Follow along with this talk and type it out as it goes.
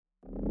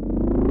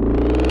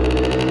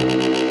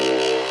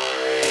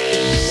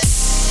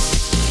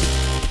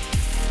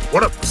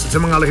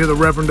Tim Mangala here, the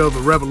Reverend of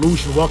the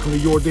Revolution. Welcome to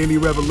Your Daily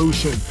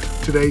Revolution.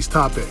 Today's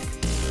topic,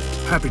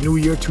 Happy New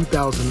Year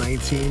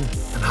 2019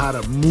 and how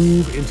to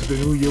move into the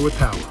new year with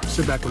power.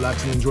 Sit back,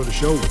 relax, and enjoy the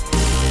show.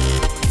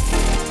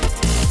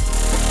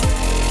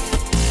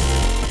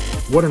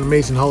 What an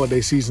amazing holiday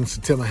season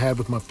September had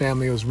with my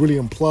family. It was really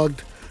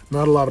unplugged.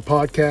 Not a lot of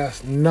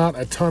podcasts, not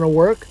a ton of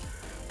work,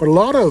 but a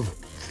lot of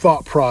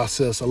thought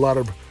process, a lot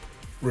of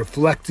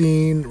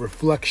reflection,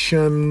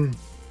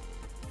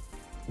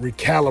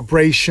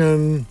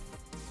 recalibration,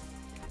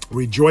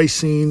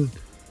 rejoicing,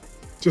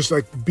 just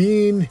like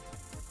being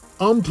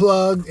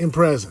unplugged and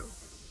present.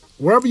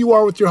 Wherever you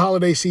are with your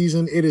holiday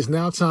season, it is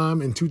now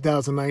time in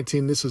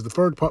 2019. This is the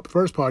first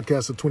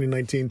podcast of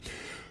 2019.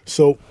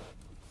 So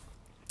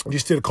I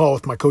just did a call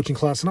with my coaching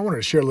class, and I wanted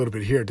to share a little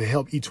bit here to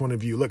help each one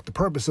of you. Look, the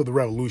purpose of the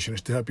revolution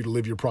is to help you to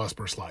live your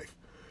prosperous life,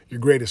 your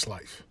greatest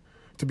life,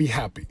 to be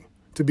happy,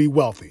 to be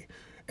wealthy.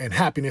 And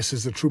happiness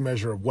is the true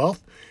measure of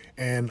wealth.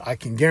 And I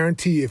can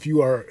guarantee if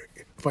you are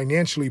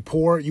financially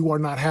poor, you are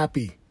not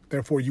happy.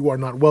 Therefore, you are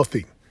not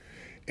wealthy.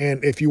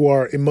 And if you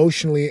are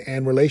emotionally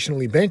and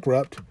relationally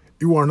bankrupt,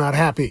 you are not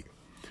happy.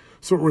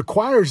 So it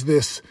requires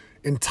this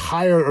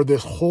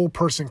whole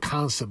person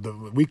concept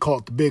that we call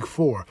it the big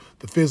four: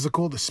 the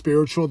physical, the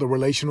spiritual, the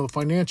relational, the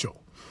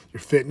financial.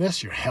 Your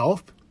fitness, your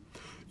health,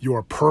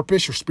 your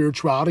purpose, your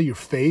spirituality, your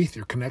faith,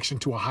 your connection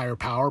to a higher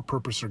power,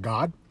 purpose, or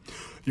God.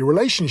 Your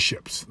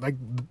relationships, like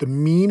the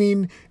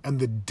meaning and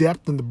the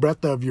depth and the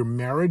breadth of your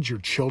marriage, your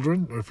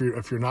children, or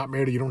if you're not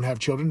married or you don't have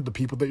children, the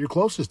people that you're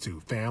closest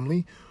to,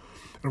 family,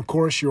 and of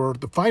course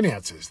the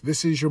finances.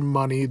 This is your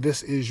money.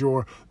 This is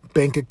your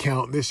bank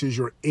account. This is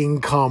your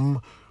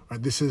income.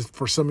 Right? This is,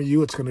 for some of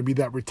you, it's going to be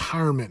that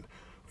retirement,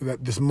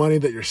 that this money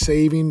that you're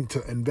saving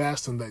to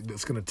invest and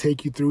that's going to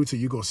take you through till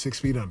you go 6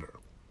 feet under.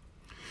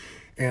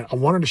 And I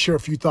wanted to share a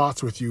few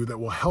thoughts with you that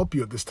will help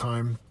you at this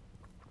time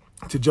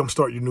to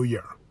jumpstart your new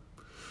year.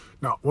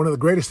 Now, one of the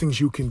greatest things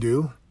you can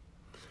do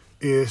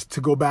is to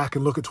go back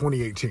and look at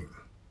 2018.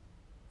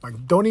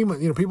 Like, don't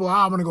even, people,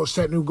 I'm going to go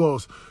set new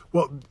goals.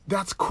 Well,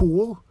 that's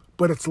cool,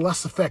 but it's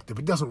less effective.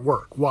 It doesn't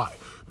work. Why?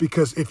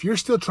 Because if you're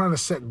still trying to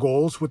set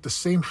goals with the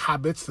same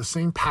habits, the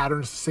same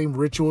patterns, the same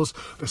rituals,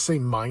 the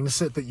same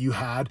mindset that you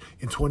had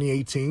in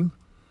 2018,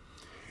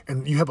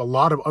 and you have a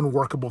lot of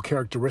unworkable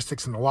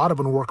characteristics and a lot of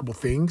unworkable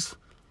things,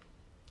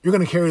 you're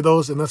going to carry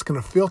those, and that's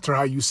going to filter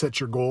how you set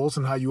your goals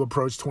and how you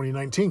approach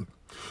 2019.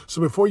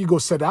 So before you go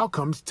set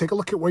outcomes, take a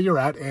look at where you're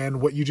at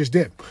and what you just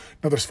did.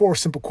 Now, there's 4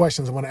 simple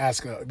questions I want to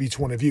ask each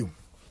one of you.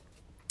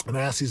 And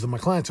I ask these of my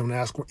clients. I'm going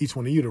to ask each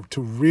one of you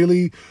to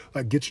really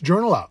get your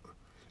journal out.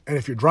 And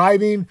if you're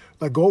driving,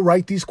 go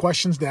write these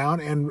questions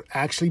down and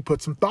actually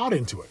put some thought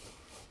into it.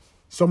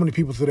 So many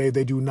people today,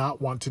 they do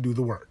not want to do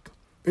the work.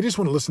 They just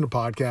want to listen to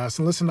podcasts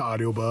and listen to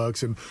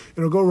audiobooks and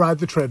go ride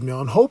the treadmill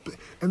and hope.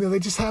 And then they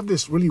just have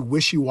this really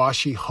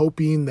wishy-washy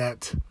hoping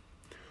that,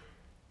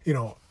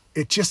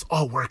 it just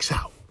all works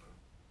out.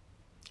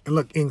 And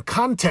look, in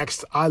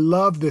context, I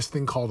love this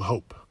thing called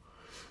hope.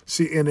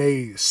 See, in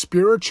a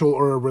spiritual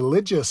or a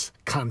religious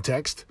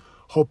context,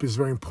 hope is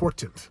very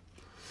important.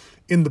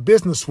 In the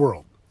business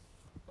world,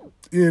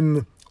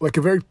 in a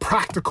very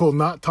practical,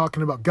 not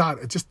talking about God,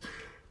 it's just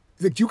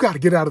you got to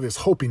get out of this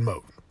hoping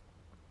mode.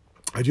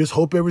 I just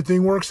hope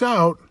everything works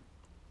out.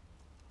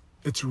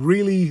 It's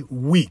really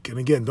weak. And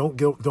again, don't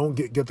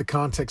get the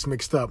context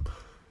mixed up.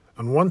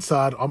 On one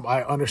side,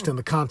 I understand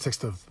the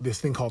context of this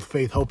thing called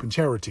faith, hope, and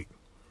charity,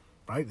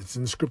 right? It's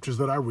in the scriptures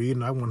that I read,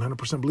 and I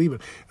 100% believe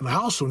it. And I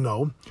also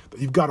know that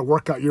you've got to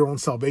work out your own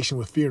salvation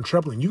with fear and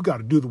trembling. You've got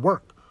to do the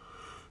work.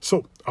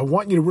 So I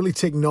want you to really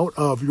take note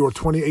of your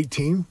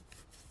 2018.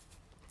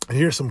 And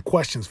here's some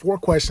questions, 4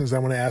 questions I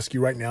want to ask you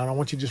right now. And I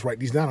want you to just write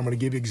these down. I'm going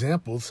to give you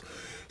examples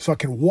so I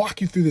can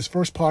walk you through this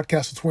first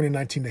podcast of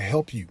 2019 to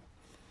help you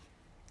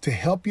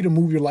to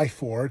move your life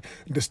forward,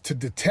 just to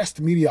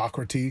detest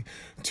mediocrity,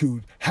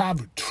 to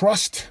have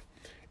trust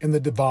in the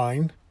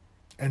divine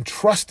and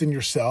trust in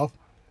yourself,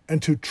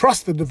 and to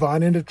trust the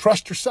divine and to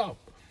trust yourself,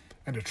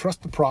 and to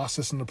trust the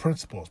process and the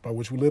principles by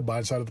which we live by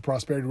inside of the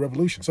prosperity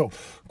revolution. So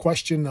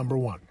question number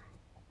 1.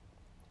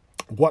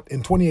 What in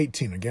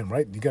 2018, again,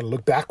 right? You got to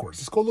look backwards.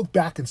 Let's go look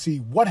back and see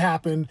what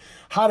happened,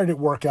 how did it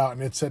work out,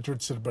 and et cetera,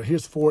 et cetera. But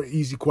here's 4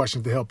 easy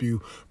questions to help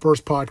you.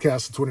 First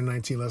podcast of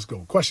 2019. Let's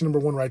go. Question number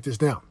 1, write this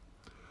down.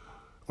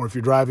 Or if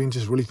you're driving,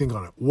 just really think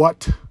on it.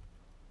 What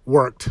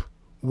worked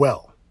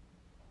well?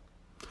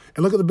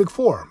 And look at the big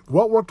 4.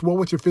 What worked well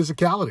with your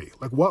physicality?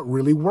 What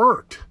really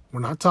worked? We're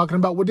not talking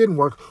about what didn't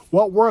work.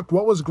 What worked?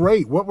 What was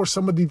great? What were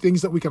some of the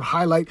things that we can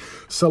highlight,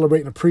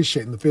 celebrate, and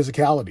appreciate in the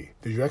physicality?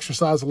 Did you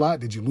exercise a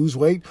lot? Did you lose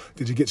weight?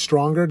 Did you get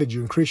stronger? Did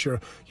you increase your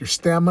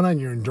stamina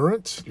and your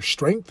endurance, your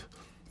strength?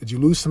 Did you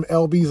lose some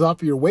lbs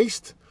off of your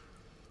waist?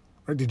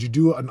 Right? Did you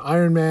do an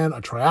Ironman,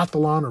 a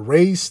triathlon, a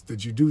race?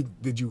 Did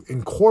you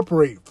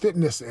incorporate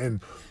fitness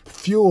and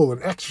fuel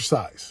and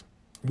exercise?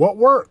 What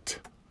worked?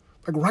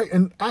 Write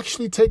and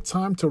actually take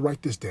time to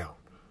write this down.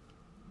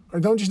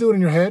 Right? Don't just do it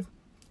in your head.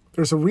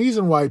 There's a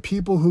reason why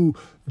people who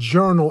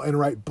journal and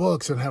write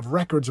books and have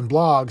records and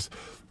blogs,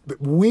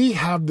 We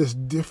have this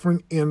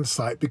different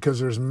insight because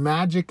there's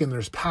magic and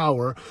there's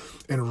power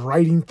in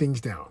writing things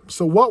down.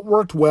 So what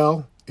worked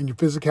well in your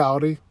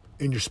physicality,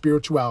 in your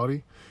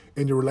spirituality,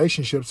 in your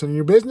relationships, and in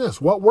your business?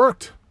 What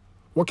worked?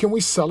 What can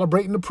we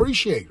celebrate and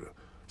appreciate?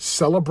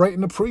 Celebrate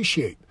and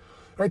appreciate.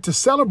 Right? To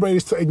celebrate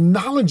is to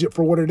acknowledge it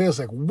for what it is.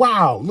 Like,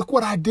 wow, look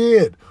what I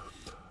did.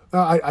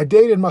 I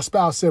dated my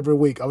spouse every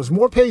week. I was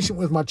more patient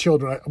with my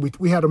children.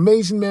 We had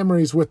amazing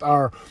memories with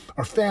our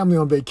family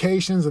on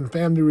vacations and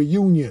family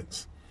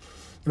reunions.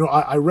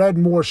 I read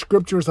more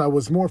scriptures. I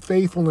was more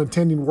faithful in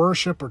attending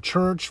worship or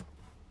church.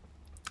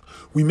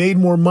 We made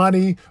more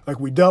money, like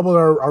we doubled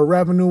our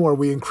revenue, or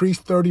we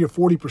increased 30 or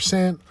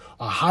 40%.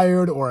 I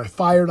hired or I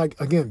fired. Like,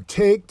 again,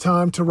 take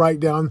time to write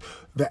down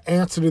the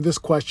answer to this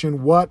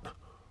question. What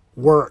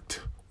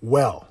worked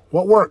well?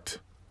 What worked?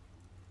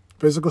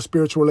 Physical,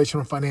 spiritual,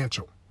 relational,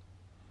 financial.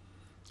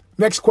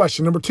 Next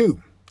question, number 2.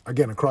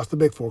 Again, across the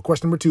big four.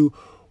 Question number 2,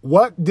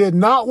 what did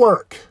not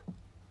work?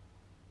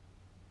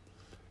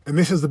 And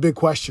this is the big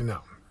question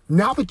now.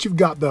 Now that you've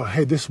got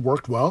hey, this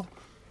worked well,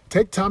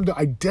 take time to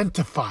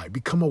identify,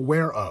 become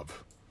aware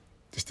of.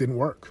 This didn't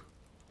work.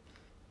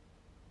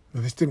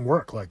 This didn't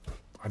work. Like,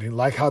 I didn't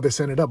like how this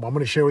ended up. I'm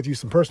going to share with you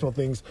some personal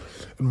things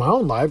in my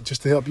own life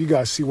just to help you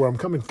guys see where I'm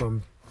coming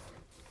from.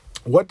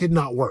 What did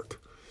not work?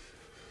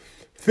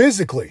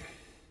 Physically,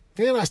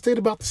 man, I stayed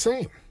about the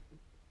same.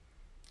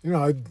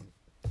 I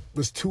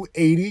was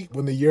 280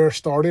 when the year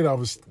started. I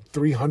was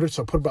 300,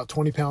 so I put about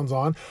 20 pounds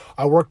on.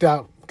 I worked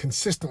out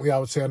consistently, I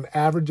would say, on an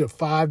average of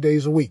 5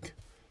 days a week,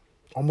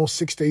 almost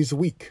 6 days a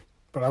week.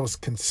 But I was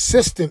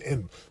consistent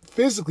in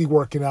physically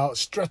working out,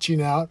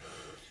 stretching out.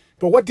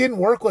 But what didn't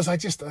work was I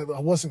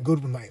wasn't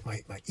good with my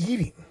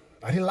eating.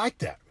 I didn't like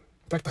that.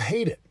 In fact, I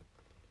hate it.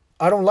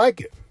 I don't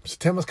like it.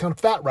 September's kind of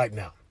fat right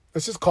now.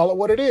 Let's just call it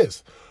what it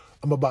is.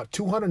 I'm about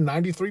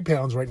 293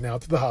 pounds right now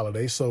through the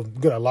holidays. So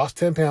good, I lost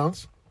 10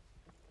 pounds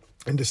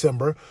in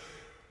December.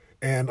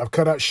 And I've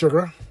cut out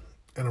sugar.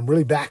 And I'm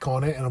really back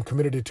on it. And I'm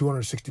committed to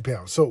 260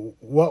 pounds. So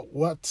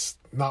what's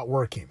not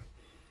working?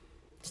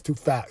 It's too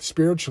fat.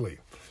 Spiritually,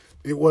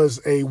 it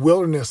was a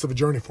wilderness of a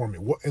journey for me.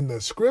 In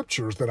the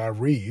scriptures that I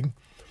read,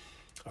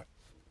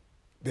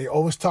 they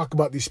always talk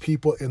about these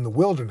people in the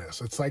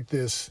wilderness. It's like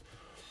this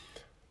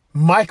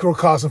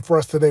microcosm for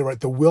us today, right?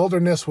 The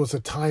wilderness was a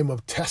time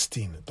of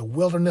testing. The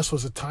wilderness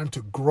was a time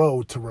to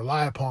grow, to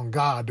rely upon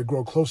God, to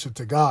grow closer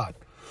to God.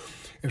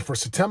 And for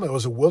September, it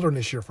was a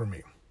wilderness year for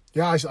me.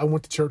 Yeah, I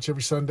went to church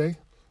every Sunday.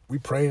 We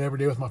prayed every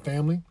day with my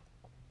family.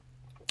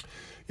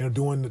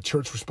 Doing the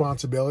church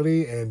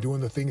responsibility and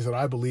doing the things that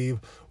I believe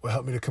will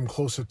help me to come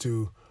closer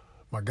to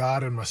my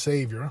God and my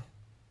Savior.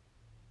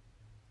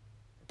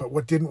 But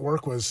what didn't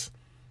work was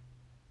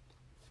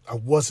I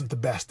wasn't the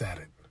best at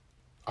it.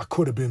 I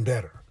could have been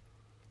better.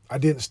 I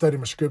didn't study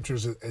my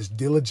scriptures as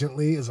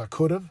diligently as I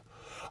could have.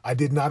 I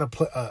did not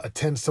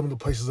attend some of the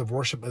places of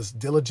worship as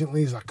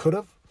diligently as I could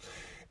have.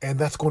 And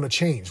that's going to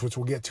change, which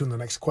we'll get to in the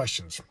next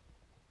questions.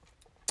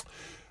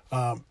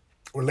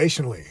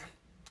 Relationally,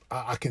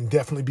 I can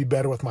definitely be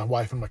better with my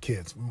wife and my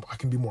kids. I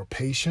can be more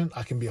patient.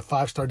 I can be a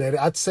 5-star daddy.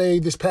 I'd say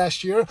this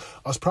past year,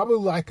 I was probably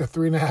like a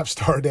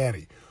 3.5-star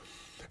daddy.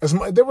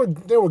 There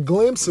were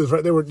glimpses,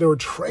 right? There were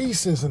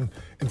traces and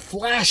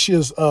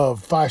flashes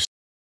of 5 stars.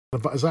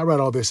 As I read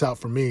all this out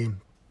for me,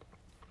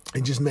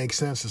 it just makes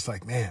sense. It's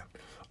like, man,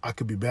 I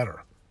could be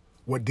better.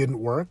 What didn't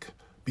work?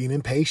 Being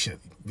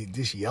impatient,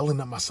 just yelling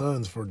at my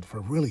sons for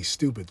really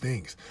stupid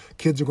things.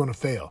 Kids are going to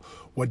fail.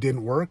 What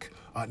didn't work?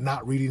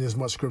 Not reading as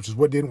much scriptures.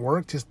 What didn't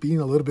work? Just being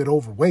a little bit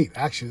overweight.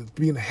 Actually,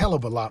 being a hell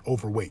of a lot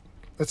overweight.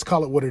 Let's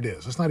call it what it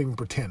is. Let's not even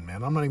pretend,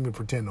 man. I'm not even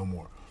pretend no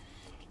more.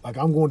 Like,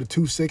 I'm going to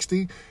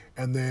 260,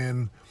 and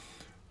then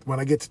when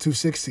I get to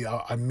 260,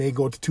 I may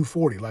go to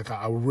 240. Like,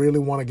 I really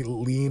want to get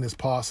lean as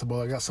possible.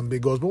 I got some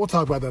big goals, but we'll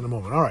talk about that in a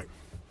moment. All right.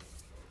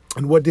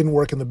 And what didn't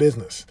work in the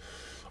business?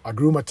 I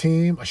grew my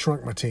team. I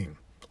shrunk my team.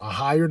 I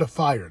hired or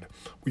fired.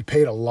 We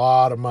paid a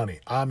lot of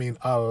money. I mean,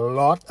 a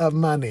lot of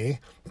money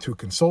to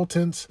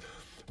consultants,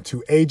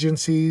 to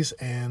agencies,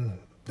 and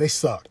they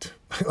sucked.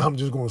 I'm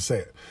just going to say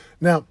it.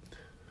 Now,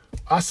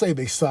 I say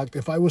they sucked.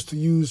 If I was to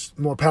use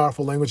more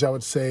powerful language, I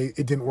would say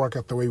it didn't work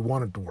out the way we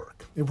wanted to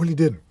work. It really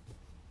didn't.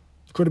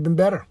 It could have been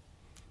better.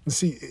 And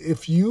see,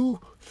 if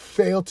you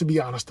fail to be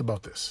honest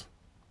about this,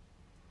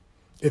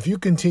 if you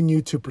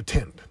continue to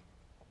pretend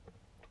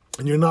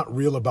and you're not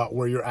real about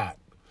where you're at,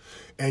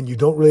 and you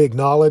don't really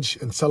acknowledge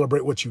and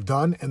celebrate what you've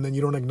done, and then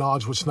you don't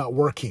acknowledge what's not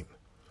working,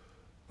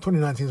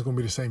 2019 is going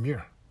to be the same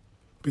year,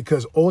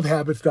 because old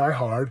habits die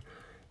hard,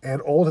 and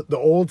the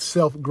old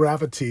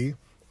self-gravity,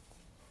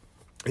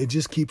 it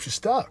just keeps you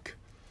stuck.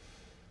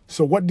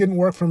 So what didn't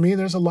work for me?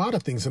 There's a lot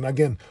of things. And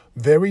again,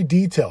 very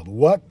detailed.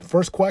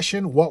 First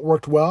question, what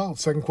worked well?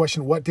 Second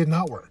question, what did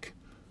not work?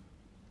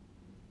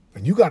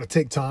 And you got to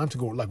take time to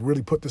go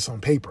really put this on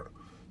paper.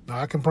 Now,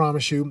 I can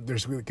promise you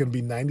there's going to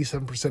be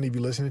 97% of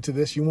you listening to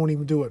this. You won't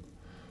even do it.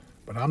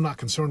 But I'm not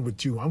concerned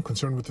with you. I'm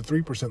concerned with the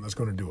 3% that's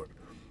going to do it.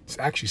 So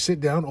actually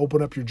sit down,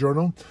 open up your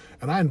journal,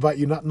 and I invite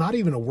you, not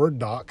even a Word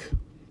doc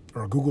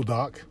or a Google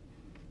Doc.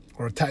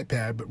 or a type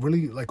pad, but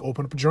really like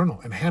open up a journal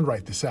and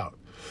handwrite this out,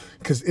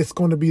 because it's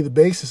going to be the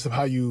basis of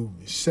how you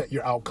set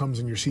your outcomes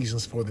and your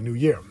seasons for the new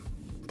year.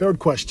 Third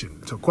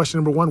question. So question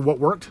number 1, what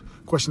worked?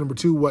 Question number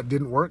 2, what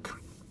didn't work?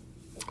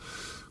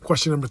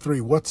 Question number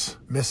 3, what's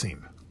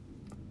missing?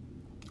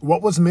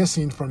 What was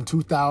missing from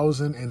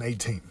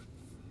 2018?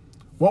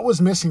 What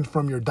was missing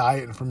from your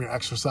diet and from your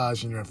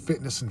exercise and your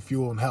fitness and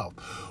fuel and health?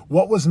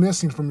 What was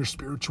missing from your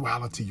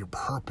spirituality, your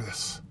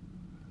purpose?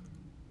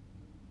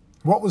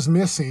 What was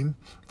missing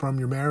from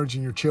your marriage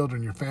and your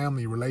children, your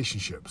family, your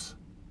relationships?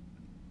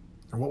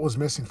 And what was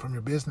missing from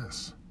your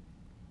business?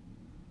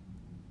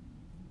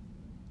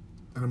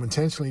 And I'm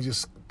intentionally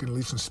just going to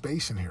leave some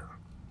space in here.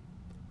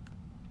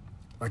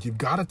 Like, you've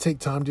got to take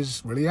time to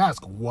just really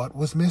ask, what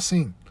was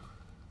missing?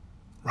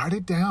 Write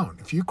it down.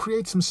 If you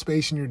create some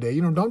space in your day,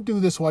 don't do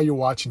this while you're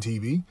watching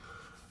TV.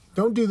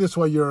 Don't do this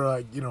while you're,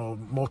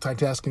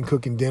 multitasking,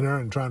 cooking dinner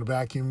and trying to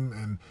vacuum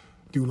and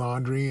do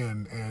laundry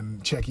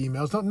and check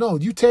emails. No,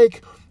 you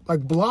take,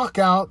 block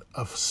out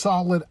a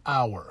solid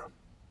hour.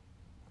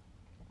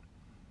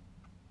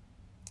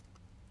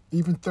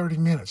 Even 30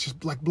 minutes. Just,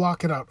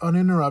 block it out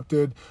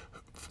uninterrupted.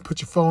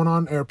 Put your phone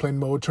on airplane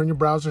mode, turn your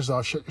browsers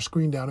off, shut your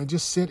screen down, and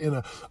just sit in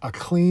a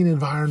clean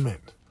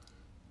environment.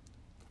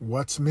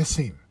 What's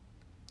missing?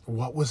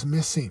 What was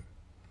missing?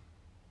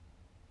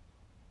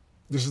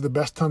 This is the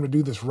best time to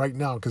do this right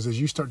now, because as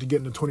you start to get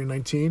into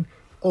 2019,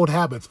 old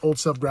habits, old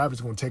self-gravity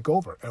is going to take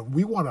over. And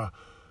we want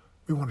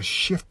to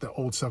shift the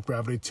old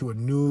self-gravity to a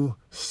new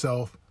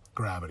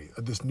self-gravity,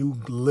 this new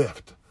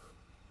lift.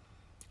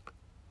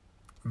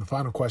 And the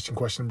final question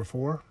number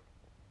 4,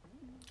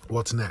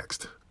 what's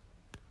next?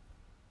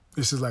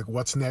 This is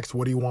what's next?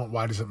 What do you want?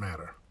 Why does it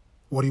matter?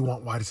 What do you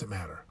want? Why does it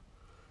matter?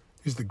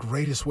 This is the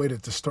greatest way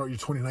to start your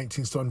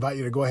 2019. So I invite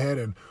you to go ahead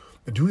and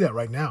do that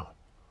right now.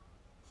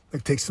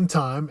 Take some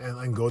time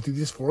and go through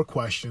these 4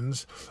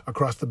 questions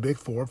across the big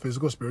 4: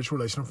 physical, spiritual,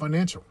 relational,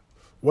 financial.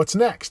 What's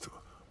next?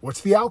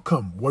 What's the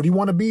outcome? Where do you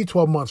want to be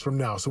 12 months from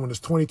now? So when it's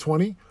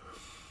 2020,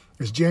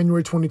 it's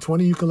January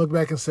 2020, you can look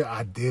back and say,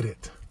 I did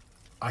it.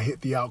 I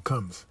hit the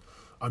outcomes.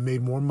 I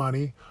made more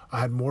money. I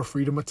had more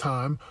freedom of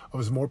time. I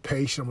was more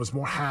patient. I was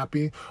more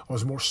happy. I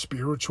was more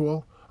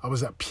spiritual. I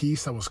was at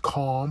peace. I was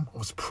calm. I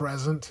was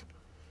present.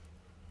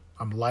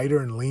 I'm lighter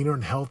and leaner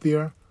and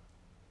healthier.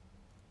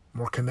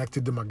 More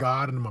connected to my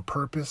God and to my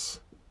purpose.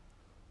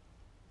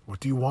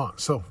 What do you want?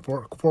 So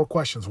 4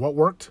 questions. What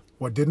worked?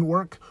 What didn't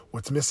work?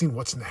 What's missing?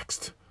 What's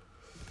next?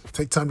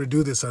 Take time to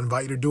do this. I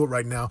invite you to do it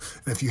right now.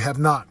 And if you have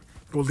not,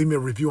 go leave me a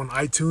review on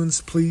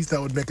iTunes, please.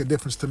 That would make a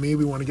difference to me.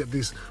 We want to get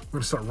these. We're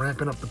going to start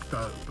ramping up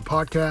the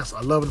podcast.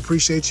 I love and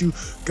appreciate you.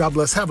 God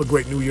bless. Have a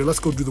great new year. Let's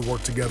go do the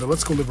work together.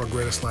 Let's go live our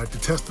greatest life.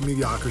 Detest the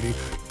mediocrity.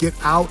 Get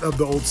out of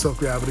the old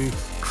self-gravity.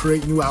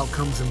 Create new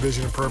outcomes and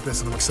vision and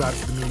purpose. And I'm excited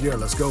for the new year.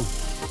 Let's go.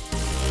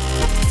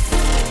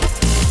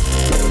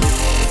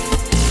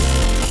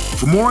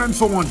 For more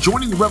info on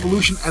joining the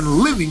revolution and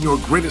living your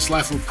greatest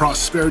life of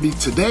prosperity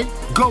today,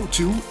 go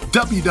to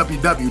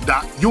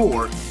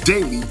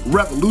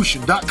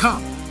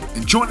www.yourdailyrevolution.com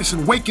and join us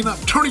in waking up,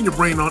 turning your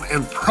brain on,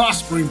 and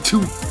prospering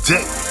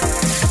today.